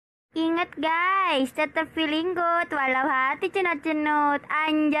Ingat guys, tetap feeling good walau hati cenut-cenut.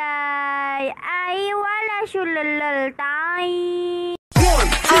 Anjay, ai wala syululul tai.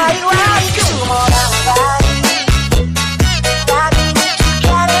 Ai wala syululul tai.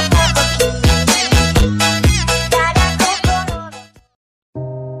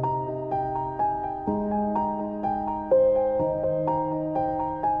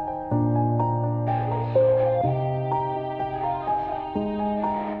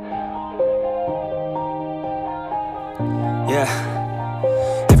 Yeah,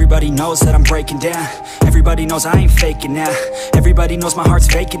 everybody knows that I'm breaking down. Everybody knows I ain't faking now. Everybody knows my heart's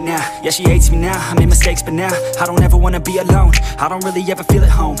vacant now. Yeah, she hates me now, I made mistakes but now I don't ever wanna be alone. I don't really ever feel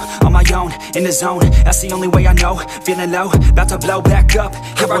at home. On my own, in the zone, that's the only way I know. Feeling low, about to blow back up.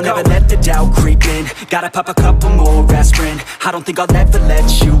 Here I won't ever let the doubt creep in. Gotta pop a couple more aspirin. I don't think I'll ever let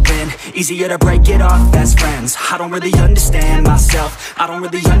you in. Easier to break it off best friends. I don't really understand myself. I don't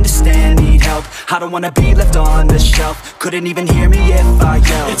really understand, need help. I don't wanna be left on the shelf. Couldn't even hear me if I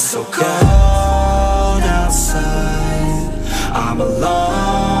yelled. It's so cold outside, I'm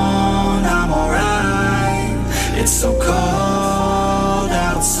alone, I'm alright. It's so cold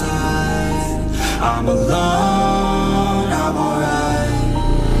outside, I'm alone, I'm alright.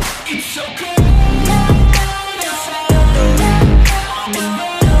 It's so cold.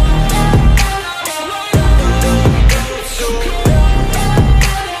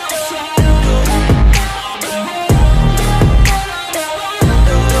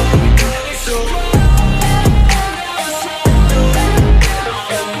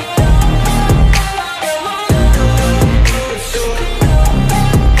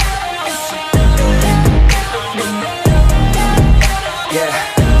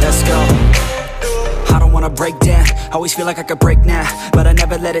 Break down, always feel like I could break now, but I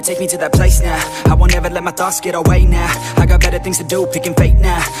never let it take me to that place now. I won't ever let my thoughts get away now. I got better things to do, picking fate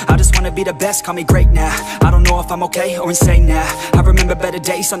now. I just wanna be the best, call me great now. I don't know if I'm okay or insane now. I remember better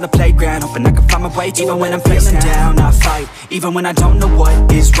days on the playground, hoping I can find my way even when I'm feeling down. I fight, even when I don't know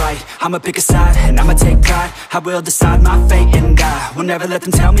what is right. I'ma pick a side, and I'ma take pride. I will decide my fate, and I will never let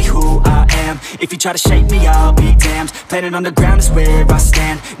them tell me who I am. If you try to shape me, I'll be damned. Planet on the ground is where I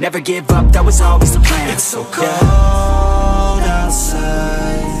stand. Never give up, that was always the plan. It's so cold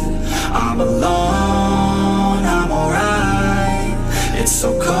outside, I'm alone, I'm alright. It's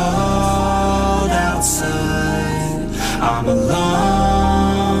so cold outside, I'm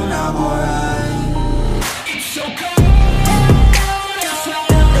alone, I'm alright. It's so cold.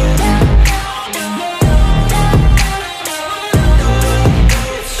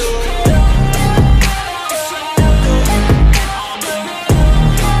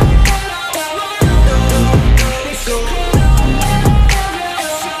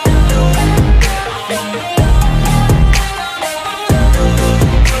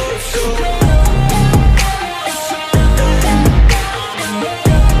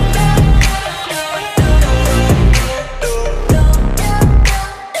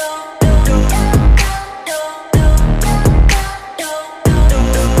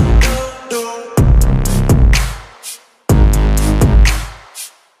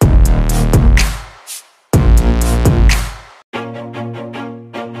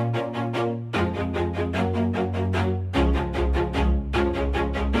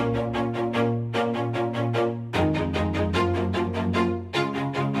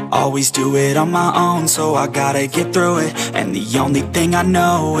 Always do it on my own, so I gotta get through it. And the only thing I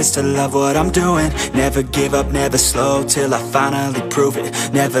know is to love what I'm doing. Never give up, never slow, till I finally prove it.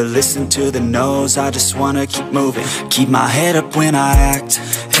 Never listen to the no's, I just wanna keep moving. Keep my head up when I act,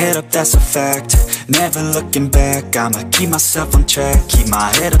 head up, that's a fact. Never looking back, I'ma keep myself on track. Keep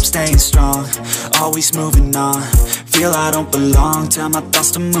my head up, staying strong, always moving on. Feel I don't belong, tell my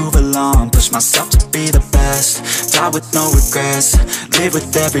thoughts to move along. Push myself to be the best, die with no regrets. Live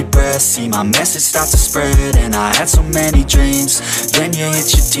with every breath, see my message start to spread. And I had so many dreams, then you hit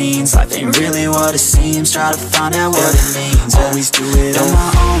your teens. Life ain't really what it seems, try to find out what it means. Always do it on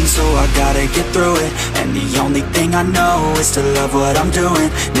my own, so I gotta get through it. And the only thing I know is to love what I'm doing.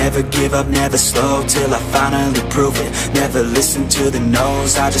 Never give up, never slow, till I finally prove it. Never listen to the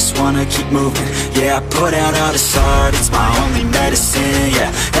no's, I just wanna keep moving. Yeah, I put out all this art, it's my only medicine. Yeah,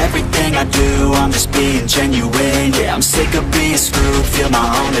 everything I do, I'm just being genuine. Yeah, I'm sick of being screwed, feel my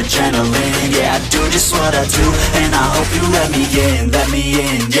own adrenaline. Yeah, I do just what I do, and I hope you let me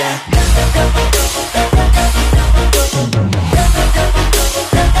in, yeah.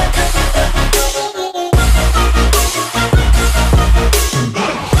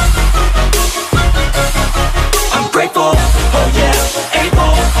 I'm grateful, oh yeah,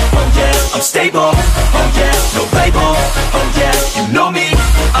 able, oh yeah, I'm stable, oh yeah, no label, oh yeah, you know me,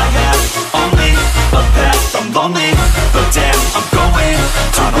 I have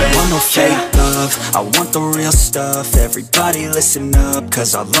fake love, I want the real stuff. Everybody listen up,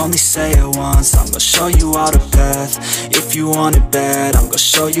 cause I'll only say it once. I'm gonna show you all the path. If you want it bad, I'm gonna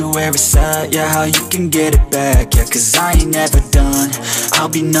show you where it's at. Yeah, how you can get it back. Yeah, cause I ain't never done. I'll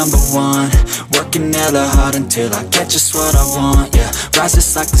be number one, working hella hard until I get just what I want. Yeah,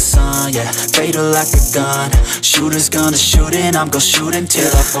 rises like the sun, yeah, fatal like a gun. Shooter's gonna shoot and I'm gonna shoot until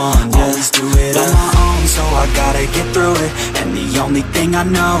I've won. Yeah, always do it on my own, so I gotta get through it. And the only thing I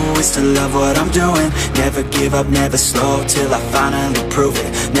know is to love what I'm doing. Never give up, never slow, till I finally prove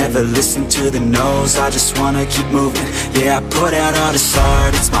it. Never listen to the no's, I just wanna keep moving. Yeah, I put out all this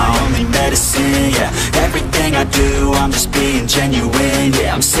art, it's my only medicine. Yeah, everything I do, I'm just being genuine.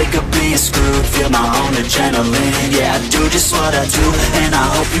 Yeah, I'm sick of being screwed, feel my own adrenaline. Yeah, I do just what I do, and I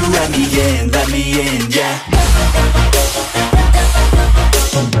hope you let me in, yeah.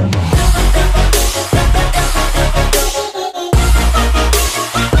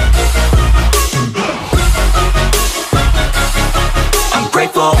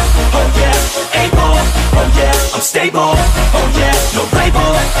 Grateful, oh yeah, able, oh yeah, I'm stable, oh yeah, no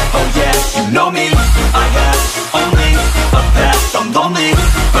label, oh yeah, you know me, I have only a path, I'm lonely,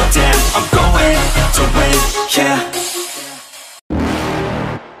 but damn, I'm going to win, yeah.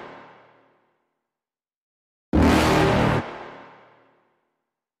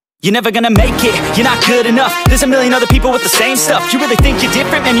 You're never gonna make it, you're not good enough. There's a million other people with the same stuff. You really think you're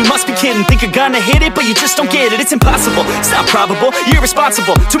different? Man, you must be kidding. Think you're gonna hit it, but you just don't get it. It's impossible, it's not probable, you're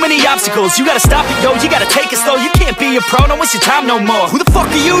irresponsible. Too many obstacles, you gotta stop it, yo. You gotta take it slow, you can't be a pro, don't waste your time no more. Who the fuck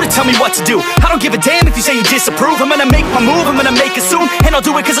are you to tell me what to do? I don't give a damn if you say you disapprove. I'm gonna make my move, I'm gonna make it soon. And I'll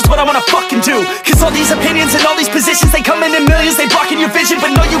do it cause it's what I wanna fucking do. Cause all these opinions and all these positions, they come in millions, they blocking your vision. But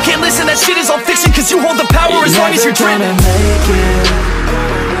no, you can't listen, that shit is all fiction. Cause you hold the power as long as you're dreaming.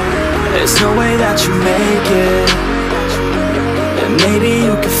 There's no way that you make it. And maybe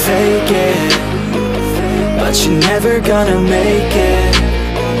you can fake it, but you're never gonna make it.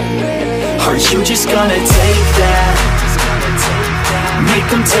 Aren't you just gonna take that? Make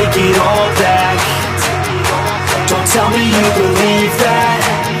them take it all back. Don't tell me you believe that.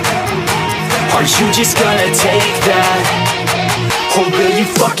 Aren't you just gonna take that? Or will you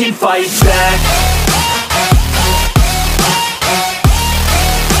fucking fight back?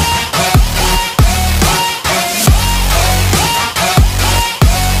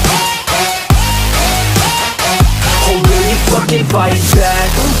 Fucking fight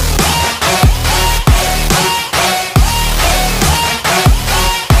back.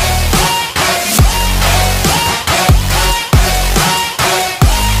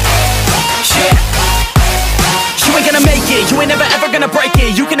 You ain't never ever gonna break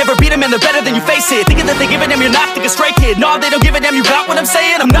it. You can never beat them and they're better than you face it. Thinking that they give a damn, you're not thinking straight, kid. No, they don't give a damn, you got what I'm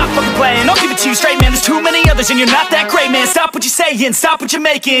saying? I'm not fucking playing, I'll give it to you straight, man. There's too many others and you're not that great, man. Stop what you're saying, stop what you're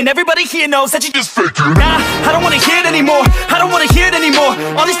making. Everybody here knows that you just faking. Nah, I don't wanna hear it anymore, I don't wanna hear it anymore.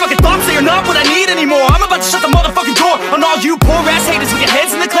 All these fucking thoughts, they are not what I need anymore. I'm about to shut the motherfucking door on all you poor ass haters with your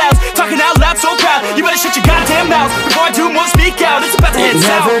heads in the clouds, talking out loud so proud. You better shut your goddamn mouth before I do more speak out. It's about to head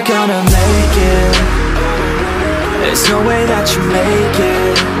south. You're never gonna make it. There's no way that you make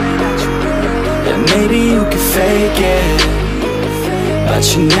it. And maybe you can fake it, but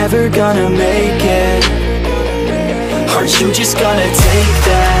you're never gonna make it. Aren't you just gonna take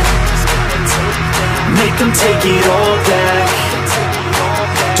that? Make them take it all back.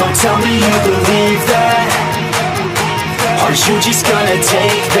 Don't tell me you believe that. Aren't you just gonna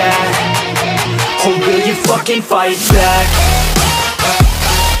take that? Or will you fucking fight back?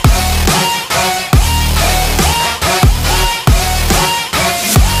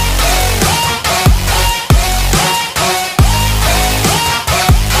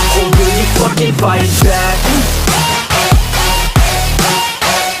 Fucking fight back.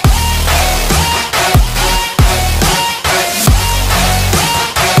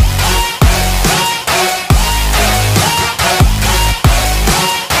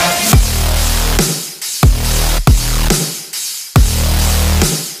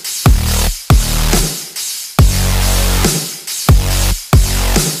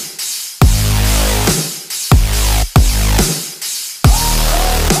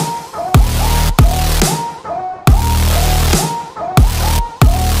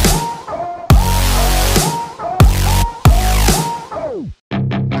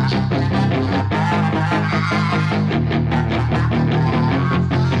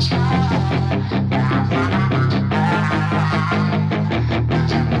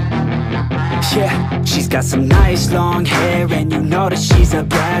 She's got some nice long hair, and you know that she's a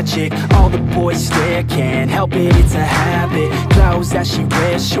bad chick. All the boys stare, can't help it, it's a habit. Clothes that she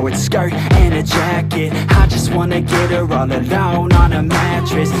wears, short skirt and a jacket. I just wanna get her all alone on a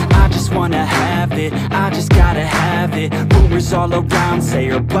mattress. I just wanna have it, I just gotta have it. Rumors all around say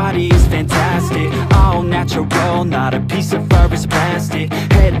her body is fantastic. All natural, not a piece of fur is plastic.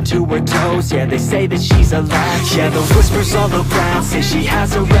 Head to her toes, yeah, they say that she's a latch. Yeah, the whispers all around say she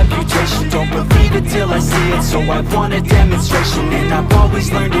has a reputation. Don't believe it till I see it, so I want a demonstration. And I've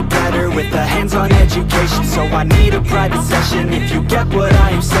always learned it better with a hands-on education. So I need a private session if you get what I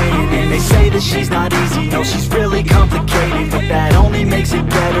am saying. And they say that she's not easy, no, she's really complicated, but that only makes it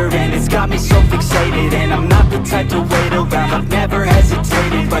better, and it's got me so fixated. And I'm not the type to wait around, I've never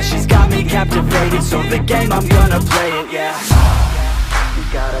hesitated, but she's got me captivated, so the game, I'm gonna play it, yeah. She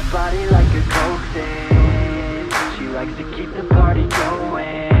got a body like a coke thing, she likes to keep the party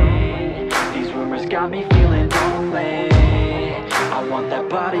going. These rumors got me feeling lonely, I want that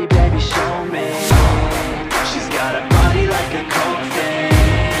body, baby, show me. She's got a body like a coke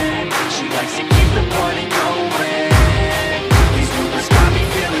thing, she likes to keep the party going. These rumors got me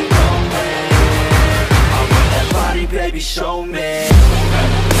feeling lonely, I want that body, baby, show me.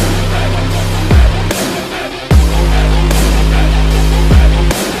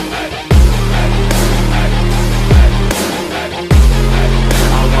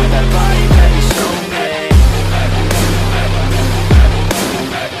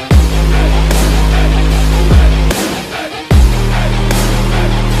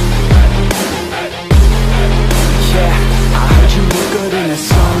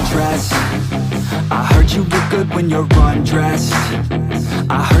 I heard you look good when you're undressed.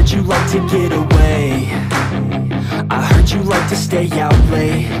 I heard you like to get away. I heard you like to stay out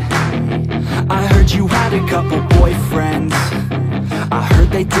late. I heard you had a couple boyfriends. I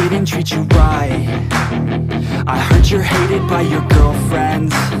heard they didn't treat you right. I heard you're hated by your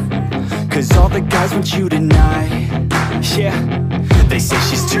girlfriends, 'cause all the guys want you tonight. Yeah, they say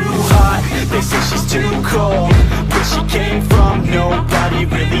she's too hot, they say she's too cold. Where she came from, nobody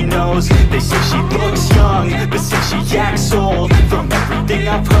really knows. They say she looks young, but say she acts old. From everything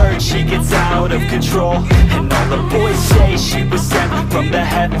I've heard, she gets out of control. And all the boys say she was sent from the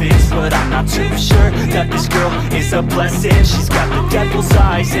heavens, but I'm not too sure that this girl is a blessing. She's got the devil's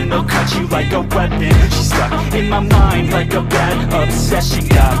eyes, and they'll cut you like a weapon. She's stuck in my mind like a bad obsession.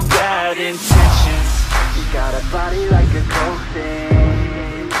 Got bad intentions. She got a body like a coke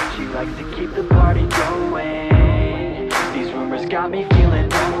thing, she likes to keep the party going. These rumors got me feeling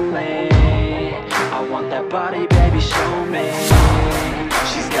lonely, I want that body, baby, show me.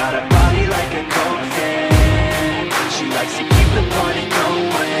 She's got a body like a coke thing, she likes to keep the party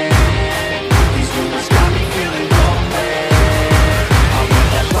going.